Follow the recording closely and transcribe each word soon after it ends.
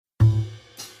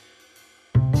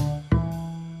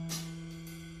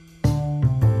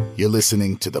You're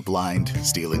listening to The Blind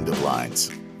Stealing the Blinds,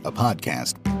 a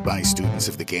podcast by students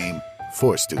of the game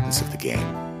for students of the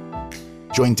game.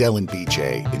 Join Del and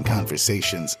BJ in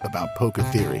conversations about poker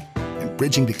theory and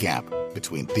bridging the gap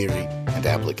between theory and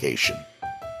application.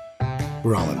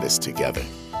 We're all in this together.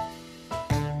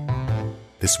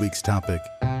 This week's topic,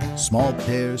 small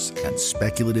pairs and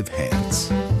speculative hands.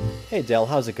 Hey, Del,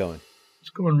 how's it going? It's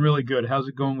going really good. How's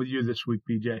it going with you this week,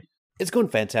 BJ? It's going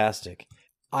fantastic.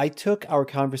 I took our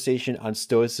conversation on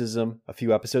Stoicism a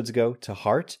few episodes ago to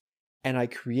heart, and I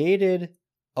created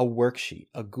a worksheet,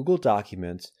 a Google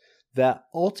document that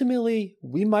ultimately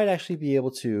we might actually be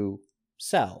able to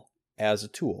sell as a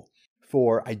tool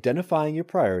for identifying your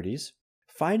priorities,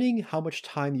 finding how much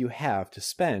time you have to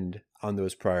spend on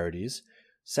those priorities,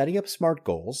 setting up SMART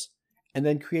goals, and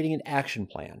then creating an action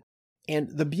plan. And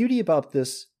the beauty about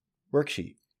this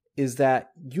worksheet is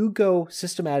that you go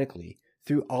systematically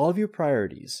through all of your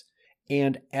priorities,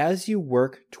 and as you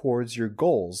work towards your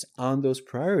goals on those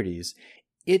priorities,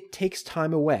 it takes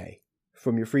time away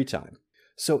from your free time.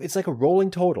 So it's like a rolling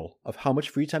total of how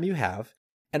much free time you have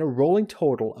and a rolling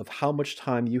total of how much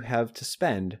time you have to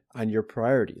spend on your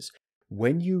priorities.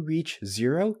 When you reach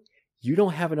zero, you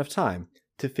don't have enough time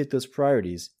to fit those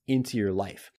priorities into your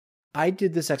life. I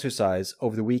did this exercise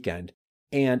over the weekend,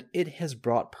 and it has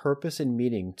brought purpose and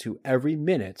meaning to every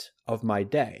minute of my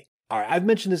day. All right, I've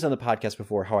mentioned this on the podcast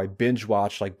before, how I binge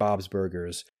watch like Bob's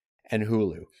Burgers and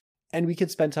Hulu. And we can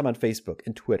spend time on Facebook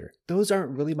and Twitter. Those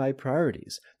aren't really my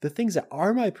priorities. The things that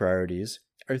are my priorities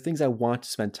are things I want to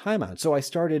spend time on. So I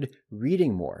started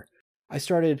reading more. I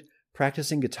started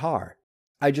practicing guitar.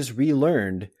 I just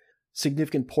relearned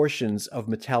significant portions of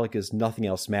Metallica's Nothing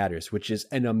Else Matters, which is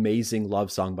an amazing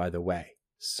love song, by the way.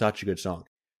 Such a good song.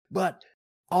 But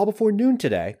all before noon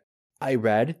today, I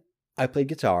read, I played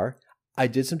guitar, I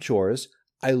did some chores,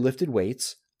 I lifted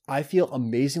weights, I feel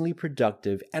amazingly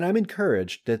productive, and I'm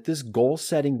encouraged that this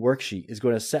goal-setting worksheet is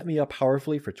going to set me up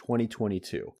powerfully for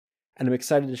 2022. And I'm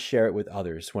excited to share it with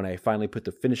others when I finally put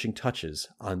the finishing touches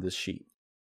on this sheet.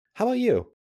 How about you?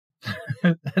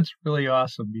 That's really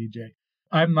awesome, BJ.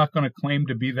 I'm not going to claim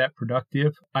to be that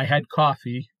productive. I had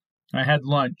coffee, I had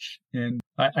lunch, and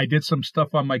I did some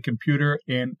stuff on my computer,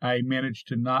 and I managed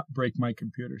to not break my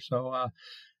computer. So,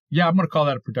 yeah, I'm going to call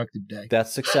that a productive day.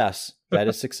 That's success. That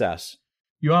is success.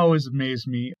 You always amaze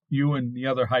me, you and the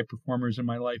other high performers in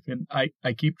my life. And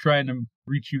I keep trying to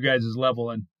reach you guys' level.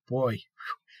 And boy,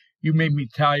 you made me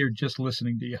tired just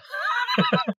listening to you.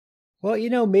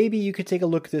 Well, maybe you could take a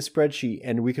look at this spreadsheet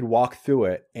and we could walk through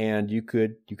it and you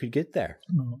could get there.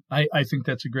 I think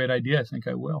that's a great idea. I think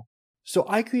I will. So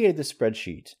I created this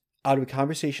spreadsheet out of a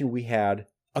conversation we had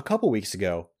a couple weeks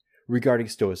ago regarding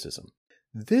Stoicism.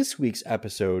 This week's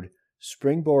episode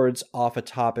springboards off a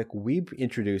topic we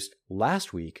introduced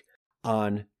last week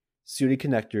on suited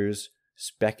connectors,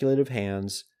 speculative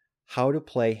hands, how to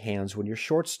play hands when you're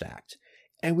short stacked.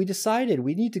 And we decided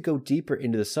we need to go deeper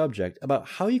into the subject about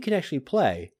how you can actually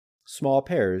play small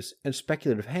pairs and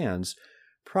speculative hands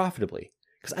profitably.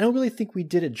 Because I don't really think we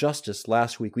did it justice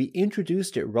last week. We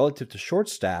introduced it relative to short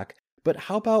stack, but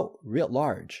how about writ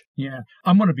large? Yeah,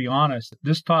 I'm going to be honest.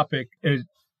 This topic, as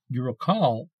you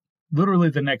recall, literally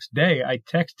the next day, I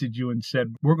texted you and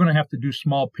said, we're going to have to do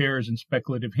small pairs and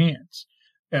speculative hands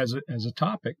as a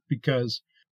topic, because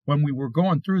when we were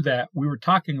going through that, we were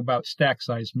talking about stack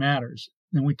size matters.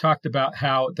 And we talked about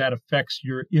how that affects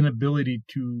your inability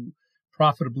to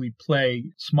profitably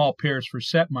play small pairs for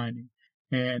set mining,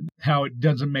 and how it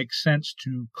doesn't make sense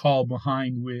to call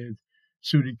behind with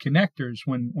suited connectors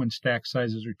when stack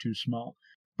sizes are too small.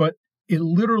 But it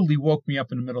literally woke me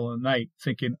up in the middle of the night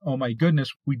thinking, oh my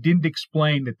goodness, we didn't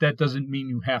explain that doesn't mean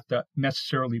you have to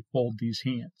necessarily fold these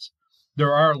hands.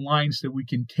 There are lines that we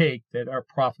can take that are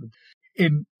profitable.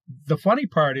 And the funny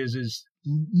part is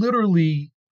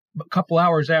literally a couple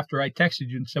hours after I texted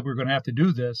you and said we're going to have to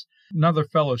do this, another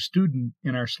fellow student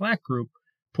in our Slack group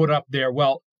put up there,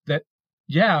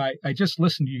 I just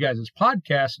listened to you guys'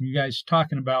 podcast and you guys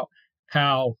talking about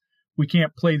how we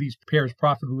can't play these pairs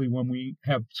profitably when we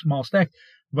have small stacks,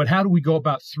 but how do we go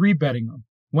about 3-betting them?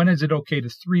 When is it okay to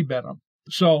 3-bet them?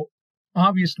 So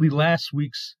obviously last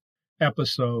week's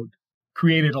episode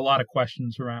created a lot of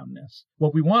questions around this.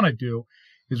 What we want to do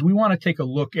is we want to take a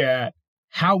look at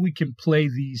how we can play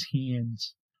these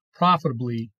hands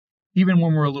profitably, even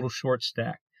when we're a little short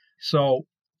stacked. So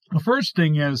the first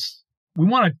thing is we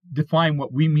want to define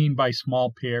what we mean by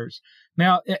small pairs.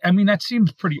 Now, I mean, that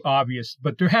seems pretty obvious,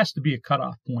 but there has to be a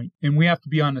cutoff point, and we have to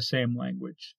be on the same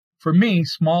language. For me,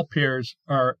 small pairs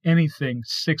are anything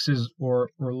 6s or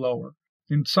lower.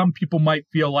 And some people might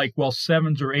feel like, well,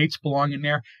 sevens or eights belong in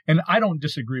there. And I don't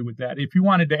disagree with that. If you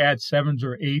wanted to add sevens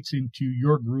or eights into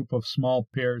your group of small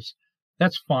pairs,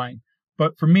 that's fine.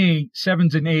 But for me,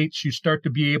 sevens and eights, you start to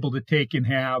be able to take and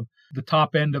have the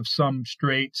top end of some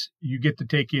straights. You get to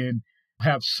take in,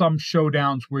 have some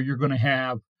showdowns where you're going to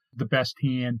have the best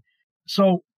hand.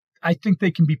 So I think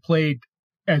they can be played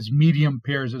as medium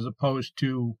pairs as opposed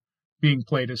to being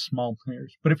played as small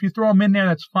pairs. But if you throw them in there,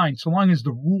 that's fine, so long as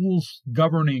the rules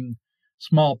governing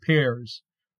small pairs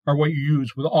are what you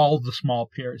use with all the small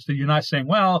pairs. That you're not saying,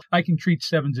 well, I can treat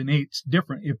sevens and eights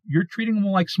different. If you're treating them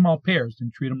like small pairs, then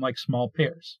treat them like small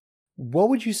pairs. What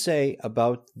would you say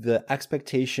about the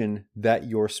expectation that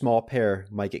your small pair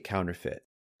might get counterfeit?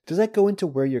 Does that go into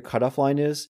where your cutoff line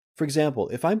is? For example,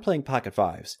 if I'm playing pocket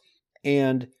fives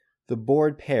and the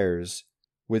board pairs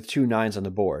with 2 9s on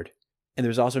the board, and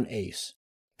there's also an ace,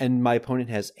 and my opponent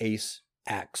has ace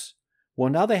X. Well,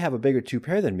 now they have a bigger 2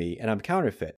 pair than me, and I'm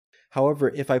counterfeit. However,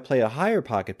 if I play a higher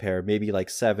pocket pair, maybe like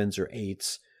sevens or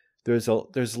eights, there's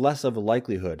less of a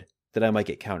likelihood that I might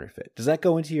get counterfeit. Does that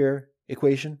go into your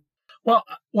equation? Well,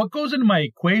 what goes into my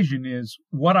equation is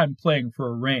what I'm playing for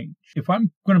a range. If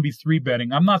I'm going to be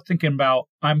 3-betting, I'm not thinking about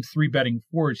I'm 3-betting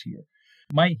 4s here.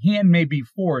 My hand may be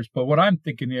 4s, but what I'm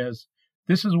thinking is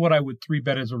this is what I would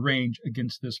 3-bet as a range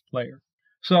against this player.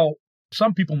 So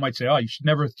some people might say, oh, you should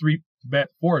never 3-bet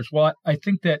 4s. Well, I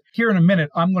think that here in a minute,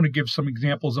 I'm going to give some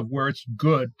examples of where it's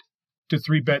good to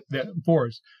 3-bet the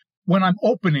 4s. When I'm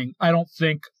opening, I don't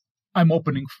think I'm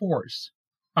opening 4s.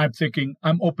 I'm thinking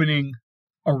I'm opening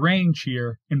a range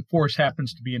here, and 4s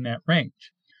happens to be in that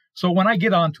range. So when I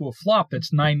get onto a flop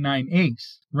that's 9-9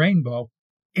 ace, rainbow,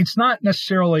 it's not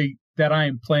necessarily that I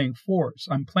am playing 4s.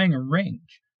 I'm playing a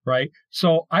range. Right?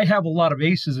 So I have a lot of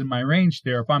aces in my range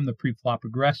there if I'm the pre-flop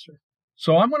aggressor.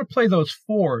 So I'm going to play those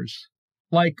 4s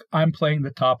like I'm playing the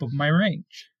top of my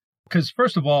range. Because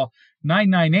first of all,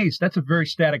 9-9 ace, that's a very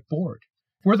static board.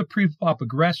 If we're the pre-flop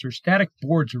aggressor, static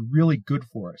boards are really good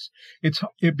for us.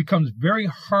 It becomes very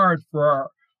hard for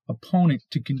our opponent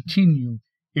to continue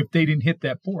if they didn't hit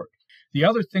that board. The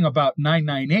other thing about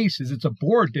 9-9 ace is it's a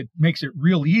board that makes it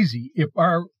real easy if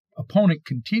our opponent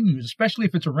continues, especially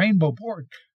if it's a rainbow board.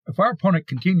 If our opponent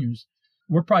continues,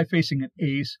 we're probably facing an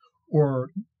ace or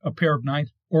a pair of 9s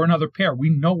or another pair. We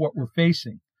know what we're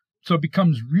facing. So it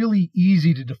becomes really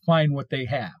easy to define what they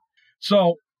have.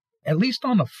 So at least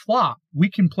on the flop,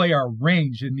 we can play our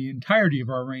range in the entirety of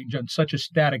our range on such a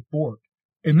static board.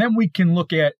 And then we can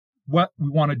look at what we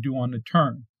want to do on the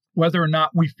turn, whether or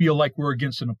not we feel like we're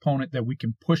against an opponent that we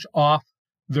can push off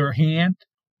their hand,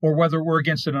 or whether we're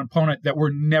against an opponent that we're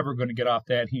never going to get off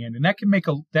that hand. And that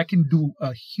can do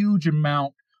a huge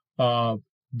amount of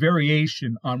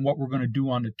variation on what we're going to do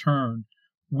on the turn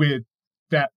with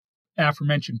that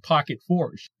aforementioned pocket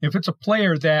 4s. If it's a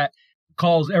player that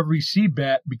calls every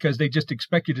C-bet because they just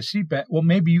expect you to C-bet, well,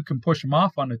 maybe you can push them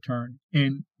off on the turn.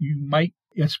 And you might,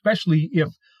 especially if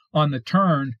on the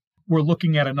turn we're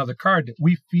looking at another card that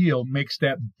we feel makes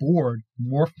that board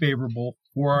more favorable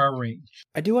for our range.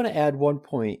 I do want to add one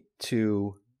point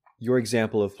to your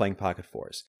example of playing pocket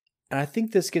 4s. And I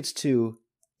think this gets to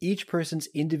each person's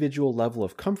individual level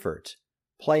of comfort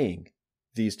playing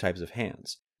these types of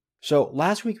hands. So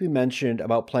last week we mentioned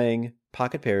about playing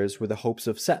pocket pairs with the hopes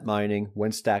of set mining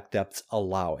when stack depths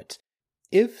allow it.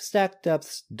 If stack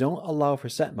depths don't allow for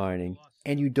set mining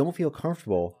and you don't feel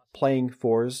comfortable playing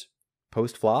 4s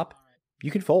post-flop,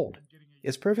 you can fold.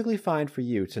 It's perfectly fine for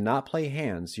you to not play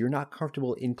hands you're not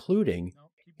comfortable including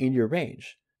in your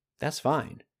range. That's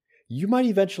fine. You might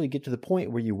eventually get to the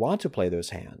point where you want to play those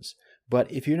hands, but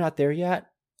if you're not there yet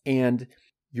and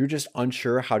you're just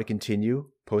unsure how to continue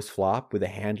post-flop with a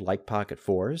hand like pocket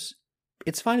 4s,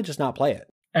 it's fine to just not play it.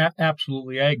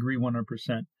 Absolutely. I agree 100%.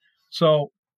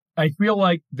 So I feel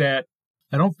like that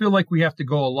I don't feel like we have to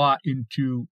go a lot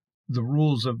into the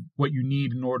rules of what you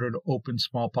need in order to open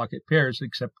small pocket pairs,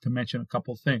 except to mention a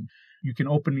couple things. You can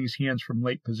open these hands from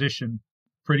late position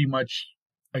pretty much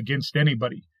against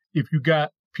anybody. If you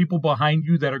got people behind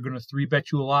you that are going to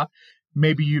 3-bet you a lot,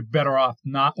 maybe you're better off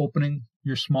not opening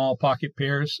your small pocket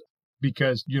pairs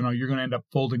because, you're going to end up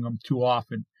folding them too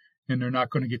often and they're not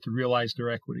going to get to realize their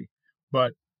equity.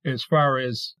 But as far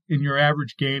as in your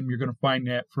average game, you're going to find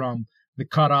that from the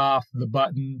cutoff, the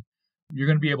button, you're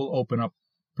going to be able to open up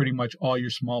pretty much all your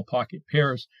small pocket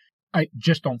pairs. I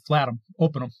just don't flat them,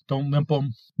 open them, don't limp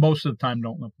them. Most of the time,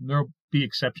 don't limp them. There'll be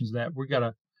exceptions to that. We got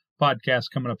a podcast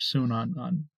coming up soon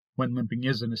on when limping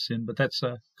isn't a sin, but that's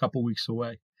a couple weeks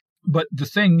away. But the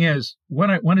thing is,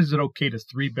 when is it okay to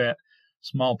 3-bet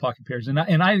small pocket pairs. And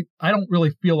I don't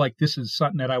really feel like this is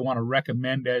something that I want to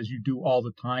recommend as you do all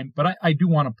the time, but I do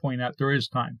want to point out there is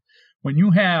time. When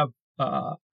you have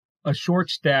a short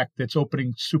stack that's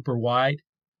opening super wide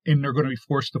and they're going to be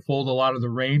forced to fold a lot of the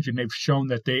range, and they've shown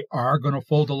that they are going to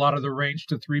fold a lot of the range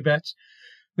to 3-bets,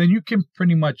 then you can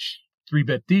pretty much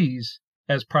 3-bet these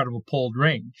as part of a pulled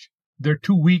range. They're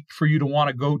too weak for you to want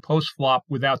to go post-flop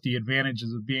without the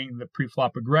advantages of being the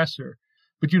pre-flop aggressor,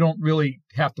 but you don't really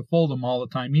have to fold them all the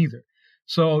time either.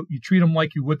 So you treat them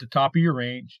like you would the top of your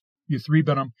range. You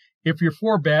 3-bet them. If you're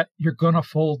 4-bet, you're going to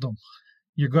fold them.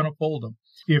 You're going to fold them.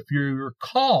 If you're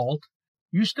called,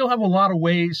 you still have a lot of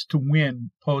ways to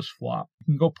win post-flop.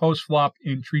 You can go post-flop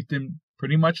and treat them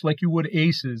pretty much like you would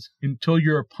aces until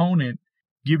your opponent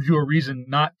gives you a reason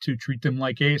not to treat them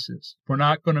like aces. We're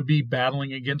not going to be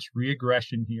battling against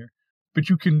re-aggression here. But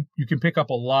you can pick up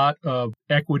a lot of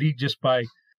equity just by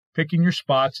picking your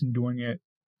spots and doing it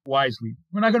wisely.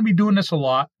 We're not going to be doing this a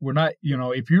lot. We're not,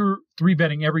 if you're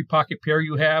 3-betting every pocket pair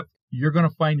you have, you're going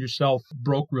to find yourself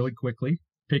broke really quickly.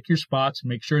 Pick your spots and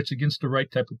make sure it's against the right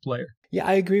type of player. Yeah,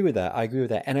 I agree with that.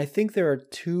 And I think there are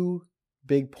two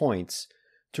big points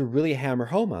to really hammer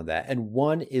home on that. And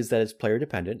one is that it's player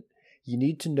dependent. You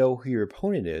need to know who your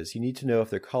opponent is. You need to know if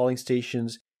they're calling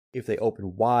stations, if they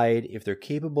open wide, if they're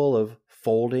capable of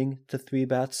folding to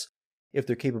 3-bets, if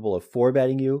they're capable of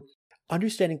 4-betting you.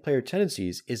 Understanding player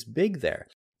tendencies is big there.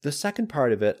 The second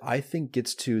part of it, I think,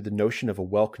 gets to the notion of a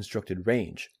well-constructed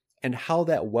range and how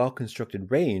that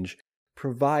well-constructed range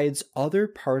provides other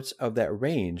parts of that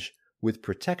range with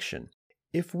protection.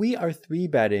 If we are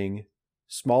 3-betting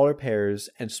smaller pairs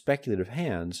and speculative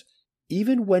hands,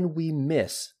 even when we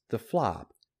miss the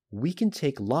flop, we can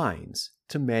take lines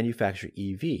to manufacture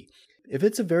EV. If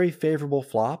it's a very favorable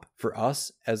flop for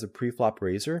us as a pre-flop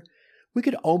raiser, we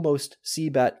could almost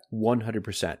c-bet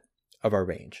 100% of our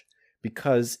range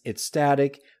because it's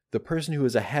static. The person who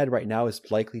is ahead right now is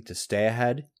likely to stay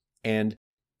ahead. And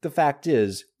the fact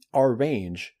is, our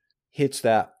range hits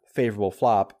that favorable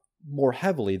flop more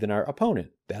heavily than our opponent.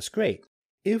 That's great.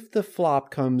 If the flop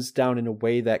comes down in a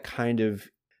way that kind of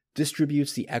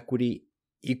distributes the equity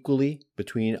equally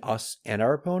between us and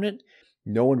our opponent,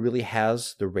 no one really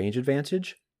has the range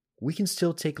advantage, we can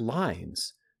still take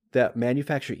lines that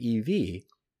manufacture EV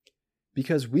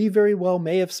because we very well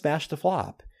may have smashed the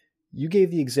flop. You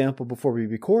gave the example before we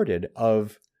recorded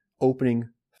of opening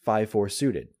 5-4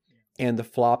 suited, and the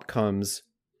flop comes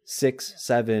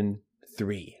 6-7-3.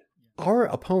 Our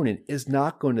opponent is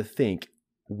not going to think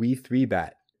we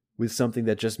 3-bet with something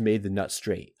that just made the nut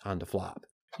straight on the flop.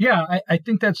 Yeah, I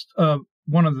think that's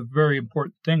one of the very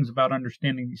important things about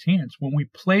understanding these hands. When we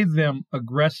play them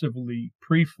aggressively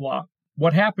pre-flop,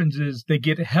 what happens is they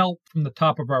get help from the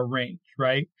top of our range,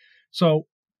 right? So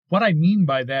what I mean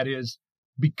by that is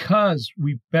because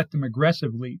we bet them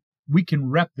aggressively, we can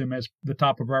rep them as the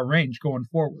top of our range going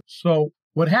forward. So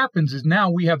what happens is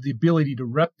now we have the ability to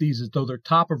rep these as though they're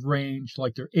top of range,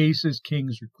 like they're aces,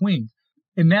 kings, or queens.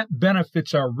 And that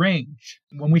benefits our range.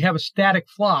 When we have a static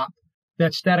flop,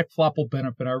 that static flop will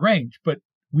benefit our range. But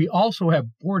we also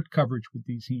have board coverage with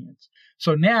these hands.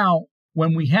 So now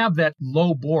when we have that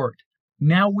low board,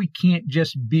 now we can't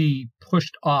just be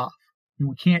pushed off.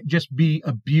 We can't just be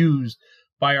abused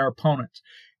by our opponents.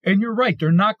 And you're right,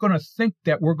 they're not going to think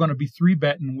that we're going to be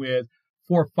 3-betting with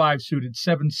 4-5 suited,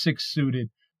 7-6 suited.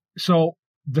 So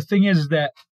the thing is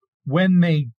that when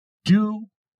they do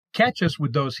catch us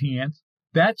with those hands,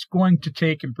 that's going to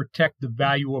take and protect the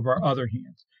value of our other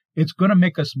hands. It's going to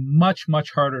make us much,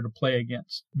 much harder to play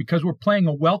against because we're playing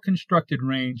a well-constructed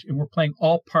range and we're playing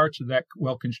all parts of that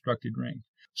well-constructed range.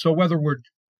 So whether we're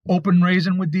open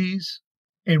raising with these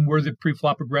and we're the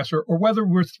pre-flop aggressor or whether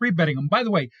we're 3-betting them. By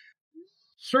the way,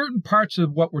 certain parts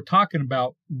of what we're talking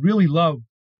about really love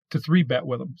to 3-bet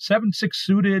with them. 7-6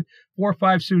 suited,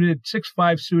 4-5 suited,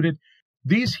 6-5 suited.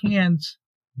 These hands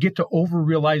get to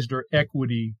over-realize their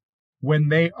equity when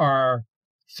they are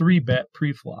 3-bet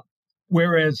pre-flop.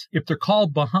 Whereas if they're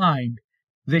called behind,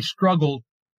 they struggle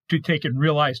to take and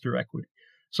realize their equity.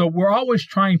 So we're always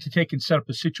trying to take and set up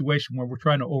a situation where we're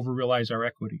trying to over-realize our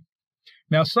equity.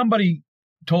 Now, somebody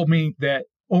told me that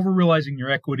over-realizing your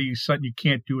equity is something you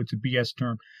can't do. It's a BS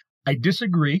term. I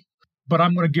disagree, but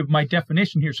I'm going to give my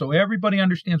definition here so everybody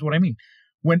understands what I mean.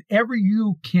 Whenever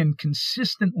you can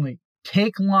consistently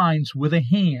take lines with a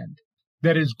hand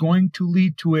that is going to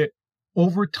lead to it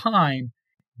over time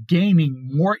gaining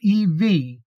more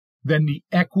EV than the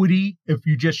equity if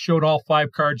you just showed all 5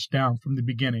 cards down from the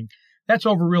beginning, that's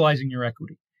over-realizing your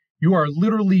equity. You are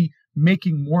literally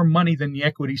making more money than the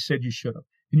equity said you should have.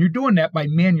 And you're doing that by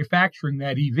manufacturing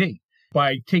that EV.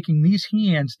 by taking these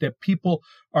hands that people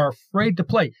are afraid to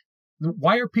play.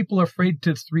 Why are people afraid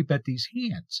to 3-bet these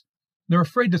hands? They're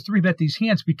afraid to 3-bet these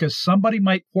hands because somebody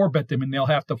might 4-bet them and they'll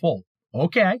have to fold.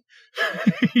 Okay.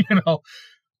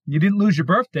 You didn't lose your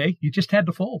birthday. You just had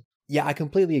to fold. Yeah, I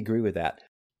completely agree with that.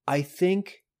 I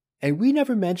think, and we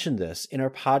never mentioned this in our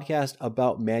podcast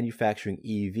about manufacturing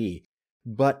EV,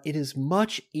 but it is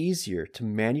much easier to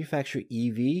manufacture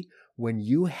EV when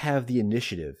you have the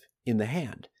initiative in the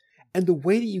hand. And the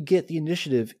way that you get the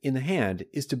initiative in the hand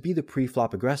is to be the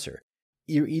pre-flop aggressor.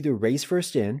 You either raise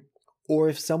first in, or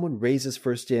if someone raises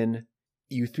first in,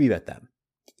 you 3-bet them.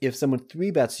 If someone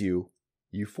 3-bets you,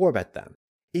 you 4-bet them.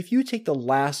 If you take the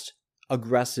last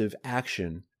aggressive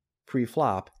action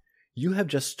pre-flop, you have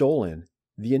just stolen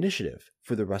the initiative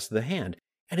for the rest of the hand.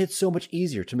 And it's so much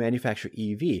easier to manufacture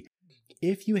EV.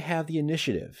 If you have the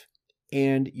initiative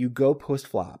and you go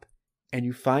post-flop and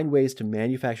you find ways to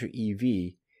manufacture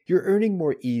EV, you're earning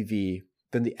more EV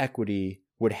than the equity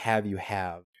would have you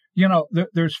have.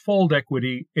 There's fold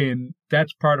equity, and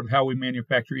that's part of how we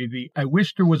manufacture EV. I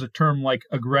wish there was a term like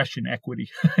aggression equity,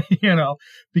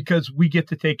 because we get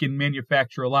to take and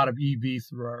manufacture a lot of EV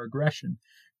through our aggression.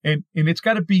 And it's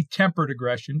got to be tempered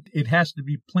aggression. It has to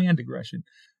be planned aggression.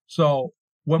 So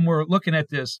when we're looking at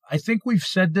this, I think we've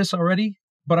said this already,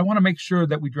 but I want to make sure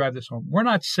that we drive this home. We're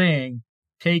not saying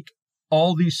take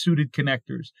all these suited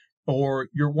connectors or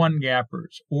your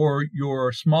 1-gappers or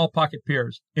your small pocket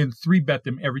pairs and 3-bet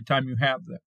them every time you have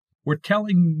them. We're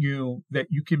telling you that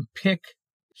you can pick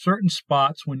certain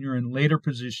spots when you're in later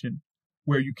position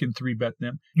where you can 3-bet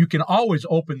them. You can always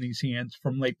open these hands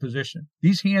from late position.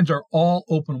 These hands are all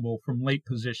openable from late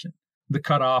position. The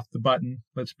cutoff, the button,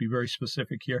 let's be very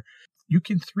specific here. You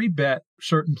can 3-bet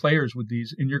certain players with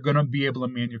these, and you're going to be able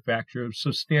to manufacture a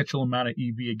substantial amount of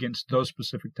EV against those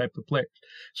specific type of players.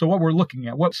 So what we're looking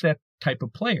at, what's that type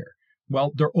of player?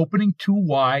 Well, they're opening too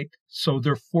wide, so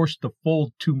they're forced to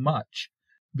fold too much.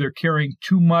 They're carrying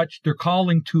too much. They're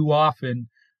calling too often.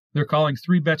 They're calling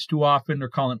 3-bets too often. They're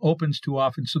calling opens too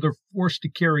often. So they're forced to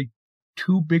carry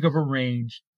too big of a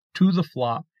range to the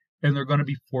flop, and they're going to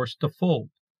be forced to fold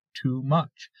too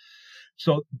much.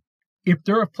 So if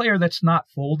they're a player that's not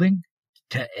folding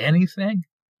to anything,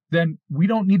 then we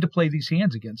don't need to play these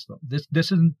hands against them.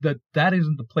 That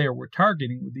isn't the player we're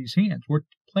targeting with these hands. We're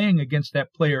playing against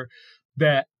that player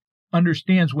that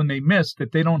understands when they miss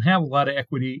that they don't have a lot of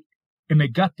equity, and they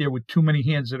got there with too many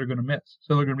hands that are going to miss.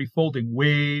 So they're going to be folding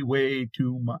way, way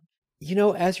too much.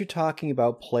 As you're talking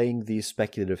about playing these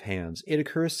speculative hands, it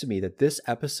occurs to me that this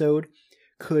episode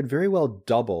could very well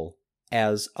double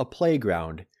as a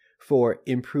playground for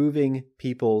improving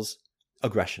people's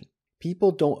aggression.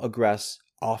 People don't aggress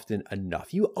often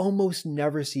enough. You almost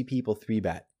never see people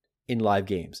 3-bet in live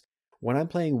games. When I'm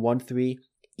playing 1-3,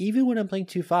 even when I'm playing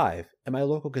 2-5 at my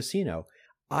local casino,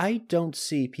 I don't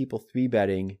see people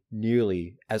 3-betting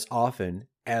nearly as often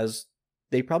as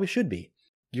they probably should be.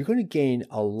 You're going to gain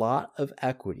a lot of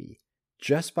equity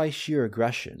just by sheer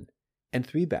aggression and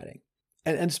 3-betting.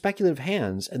 And speculative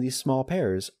hands and these small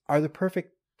pairs are the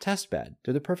perfect test bed.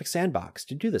 They're the perfect sandbox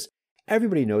to do this.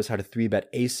 Everybody knows how to 3-bet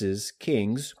aces,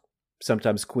 kings,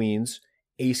 sometimes queens,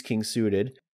 ace-king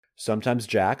suited, sometimes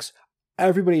jacks.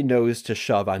 Everybody knows to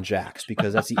shove on jacks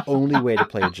because that's the only way to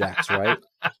play a jacks, right?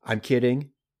 I'm kidding.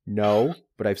 No,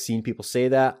 but I've seen people say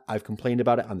that. I've complained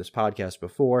about it on this podcast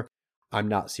before. I'm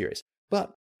not serious.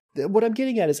 But what I'm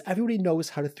getting at is everybody knows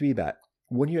how to 3-bet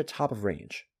when you're at top of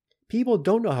range. People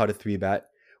don't know how to 3-bet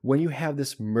when you have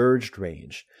this merged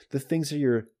range, the things that are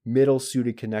your middle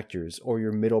suited connectors or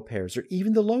your middle pairs or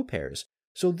even the low pairs.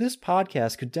 So this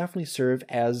podcast could definitely serve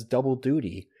as double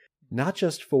duty, not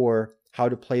just for how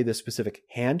to play this specific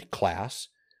hand class,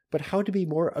 but how to be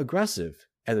more aggressive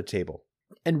at the table.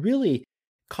 And really,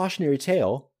 cautionary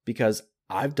tale, because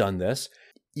I've done this,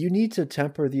 you need to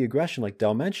temper the aggression like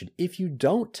Del mentioned. If you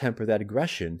don't temper that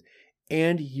aggression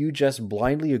and you just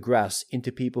blindly aggress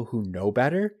into people who know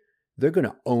better, they're going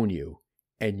to own you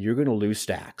and you're going to lose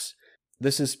stacks.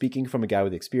 This is speaking from a guy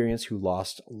with experience who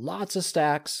lost lots of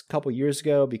stacks a couple years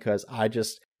ago because I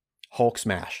just Hulk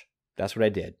smash. That's what I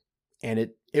did.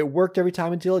 And it worked every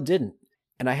time until it didn't.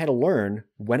 And I had to learn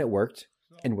when it worked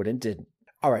and when it didn't.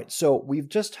 All right, so we've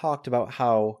just talked about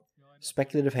how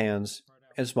speculative hands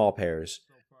and small pairs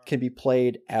can be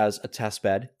played as a test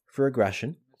bed for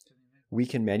aggression. We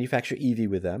can manufacture EV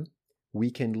with them. We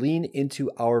can lean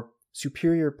into our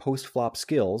superior post-flop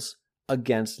skills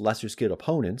against lesser skilled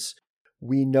opponents.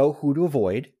 We know who to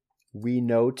avoid. We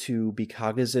know to be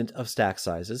cognizant of stack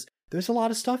sizes. There's a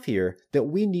lot of stuff here that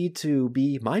we need to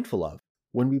be mindful of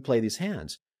when we play these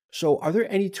hands. So are there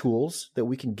any tools that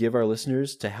we can give our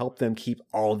listeners to help them keep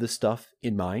all of this stuff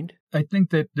in mind? I think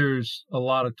that there's a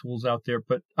lot of tools out there,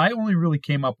 but I only really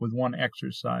came up with one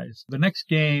exercise. The next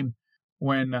game,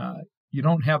 when you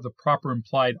don't have the proper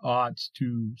implied odds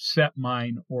to set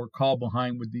mine or call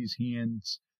behind with these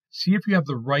hands, see if you have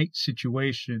the right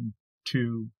situation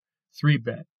to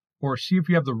 3-bet, or see if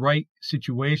you have the right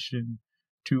situation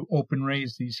to open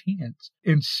raise these hands,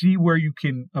 and see where you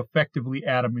can effectively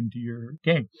add them into your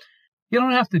game. You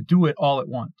don't have to do it all at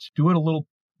once. Do it a little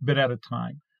bit at a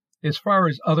time. As far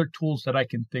as other tools that I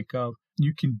can think of,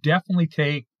 you can definitely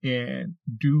take and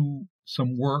do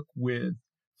some work with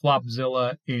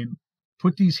Flopzilla and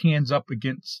put these hands up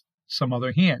against some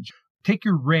other hands. Take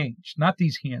your range, not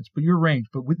these hands, but your range,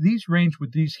 but with these range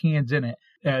with these hands in it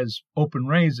as open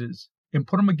raises, and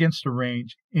put them against the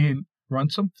range and run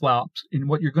some flops. And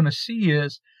what you're going to see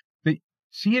is that,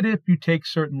 see it if you take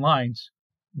certain lines,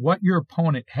 what your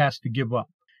opponent has to give up.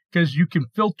 Because you can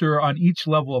filter on each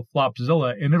level of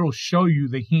Flopzilla, and it'll show you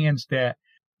the hands that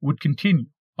would continue.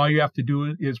 All you have to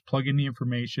do is plug in the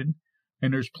information,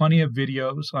 and there's plenty of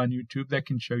videos on YouTube that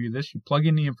can show you this. You plug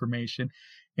in the information,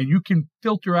 and you can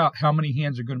filter out how many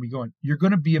hands are going to be going. You're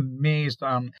going to be amazed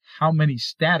on how many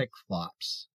static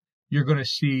flops you're going to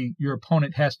see your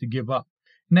opponent has to give up.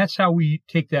 And that's how we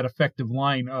take that effective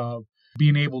line of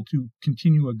being able to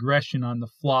continue aggression on the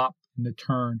flop and the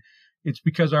turn. It's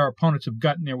because our opponents have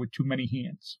gotten there with too many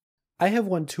hands. I have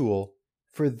one tool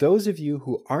for those of you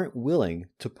who aren't willing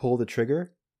to pull the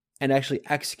trigger and actually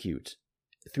execute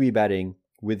 3-betting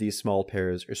with these small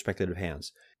pairs or speculative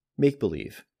hands. Make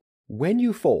believe. When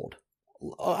you fold,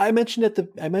 I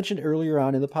mentioned earlier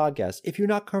on in the podcast, if you're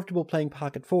not comfortable playing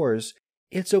pocket fours,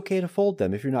 it's okay to fold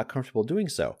them if you're not comfortable doing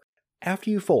so. After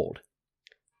you fold,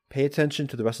 pay attention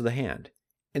to the rest of the hand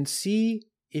and see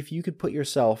if you could put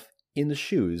yourself in the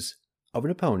shoes of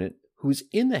an opponent who's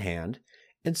in the hand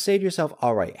and say to yourself,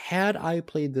 all right, had I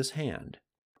played this hand,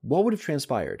 what would have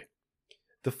transpired?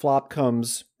 The flop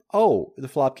comes, the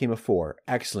flop came a 4.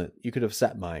 Excellent. You could have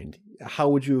set mined. How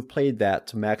would you have played that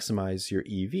to maximize your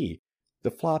EV?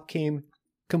 The flop came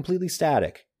completely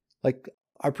static. Like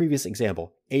our previous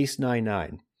example, ace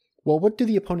 9-9. Well, what do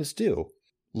the opponents do?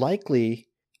 Likely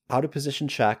out of position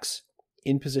checks,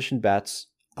 in position bets,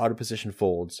 out of position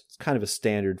folds. It's kind of a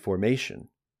standard formation.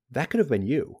 That could have been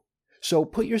you. So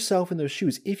put yourself in those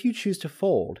shoes if you choose to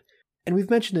fold. And we've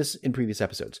mentioned this in previous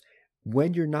episodes.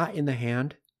 When you're not in the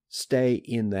hand, stay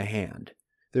in the hand.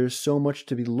 There's so much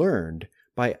to be learned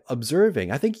by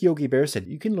observing. I think Yogi Bear said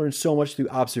you can learn so much through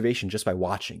observation just by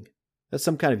watching. That's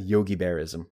some kind of Yogi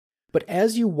Bearism. But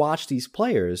as you watch these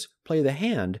players play the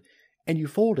hand and you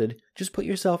folded, just put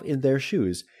yourself in their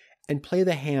shoes and play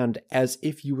the hand as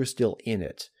if you were still in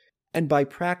it. And by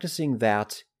practicing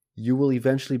that, you will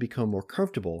eventually become more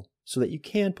comfortable so that you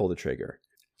can pull the trigger.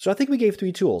 So I think we gave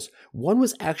 3 tools. One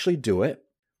was actually do it.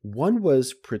 One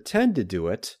was pretend to do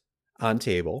it on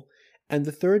table. And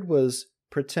the third was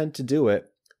pretend to do it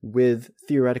with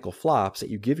theoretical flops that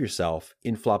you give yourself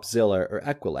in Flopzilla or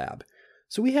Equilab.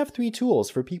 So we have 3 tools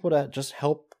for people to just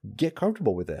help get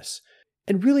comfortable with this.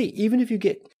 And really, even if you're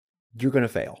going to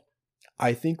fail.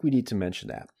 I think we need to mention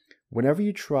that. Whenever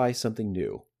you try something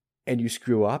new and you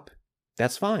screw up,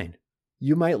 that's fine.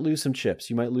 You might lose some chips.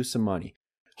 You might lose some money.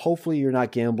 Hopefully you're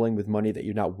not gambling with money that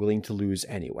you're not willing to lose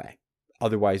anyway.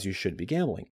 Otherwise you should be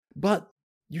gambling. But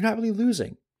you're not really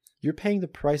losing. You're paying the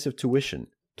price of tuition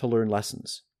to learn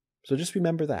lessons. So just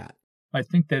remember that. I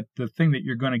think that the thing that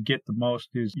you're going to get the most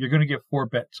is you're going to get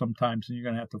 4-bet sometimes and you're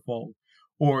going to have to fold.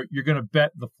 Or you're going to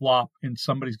bet the flop and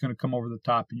somebody's going to come over the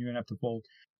top and you're going to have to fold.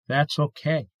 That's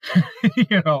okay.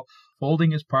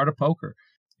 Folding is part of poker.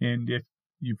 And if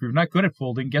you're not good at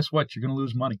folding, guess what? You're going to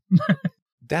lose money.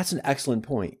 That's an excellent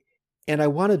point. And I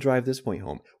want to drive this point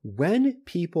home. When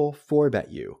people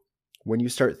 4-bet you, when you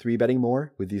start 3-betting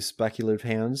more with these speculative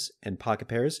hands and pocket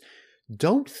pairs,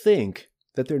 don't think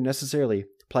that they're necessarily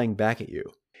playing back at you.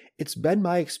 It's been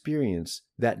my experience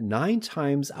that 9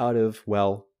 times out of,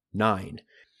 9,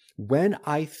 when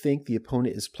I think the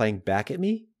opponent is playing back at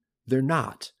me, they're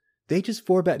not. They just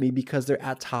 4-bet me because they're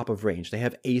at top of range. They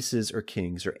have aces or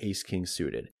kings or ace-king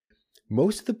suited.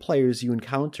 Most of the players you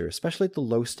encounter, especially at the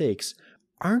low stakes,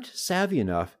 aren't savvy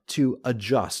enough to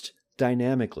adjust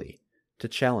dynamically to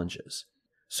challenges.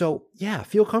 So yeah,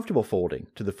 feel comfortable folding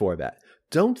to the 4-bet.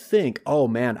 Don't think, oh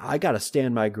man, I gotta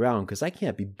stand my ground because I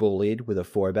can't be bullied with a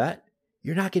 4-bet.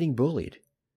 You're not getting bullied.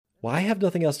 Well, I have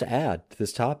nothing else to add to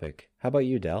this topic. How about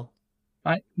you, Del?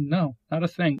 No, not a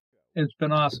thing. It's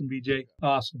been awesome, BJ.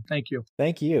 Awesome. Thank you.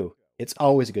 Thank you. It's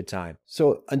always a good time.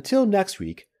 So until next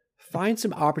week, find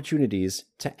some opportunities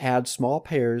to add small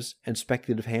pairs and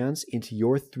speculative hands into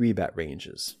your 3-bet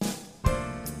ranges.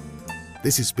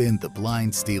 This has been The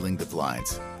Blind Stealing the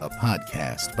Blinds, a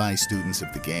podcast by students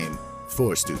of the game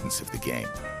for students of the game.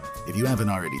 If you haven't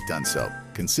already done so,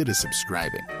 consider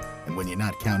subscribing. And when you're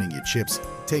not counting your chips,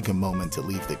 take a moment to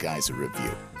leave the guys a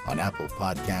review on Apple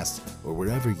Podcasts or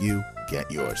wherever you get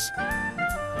yours.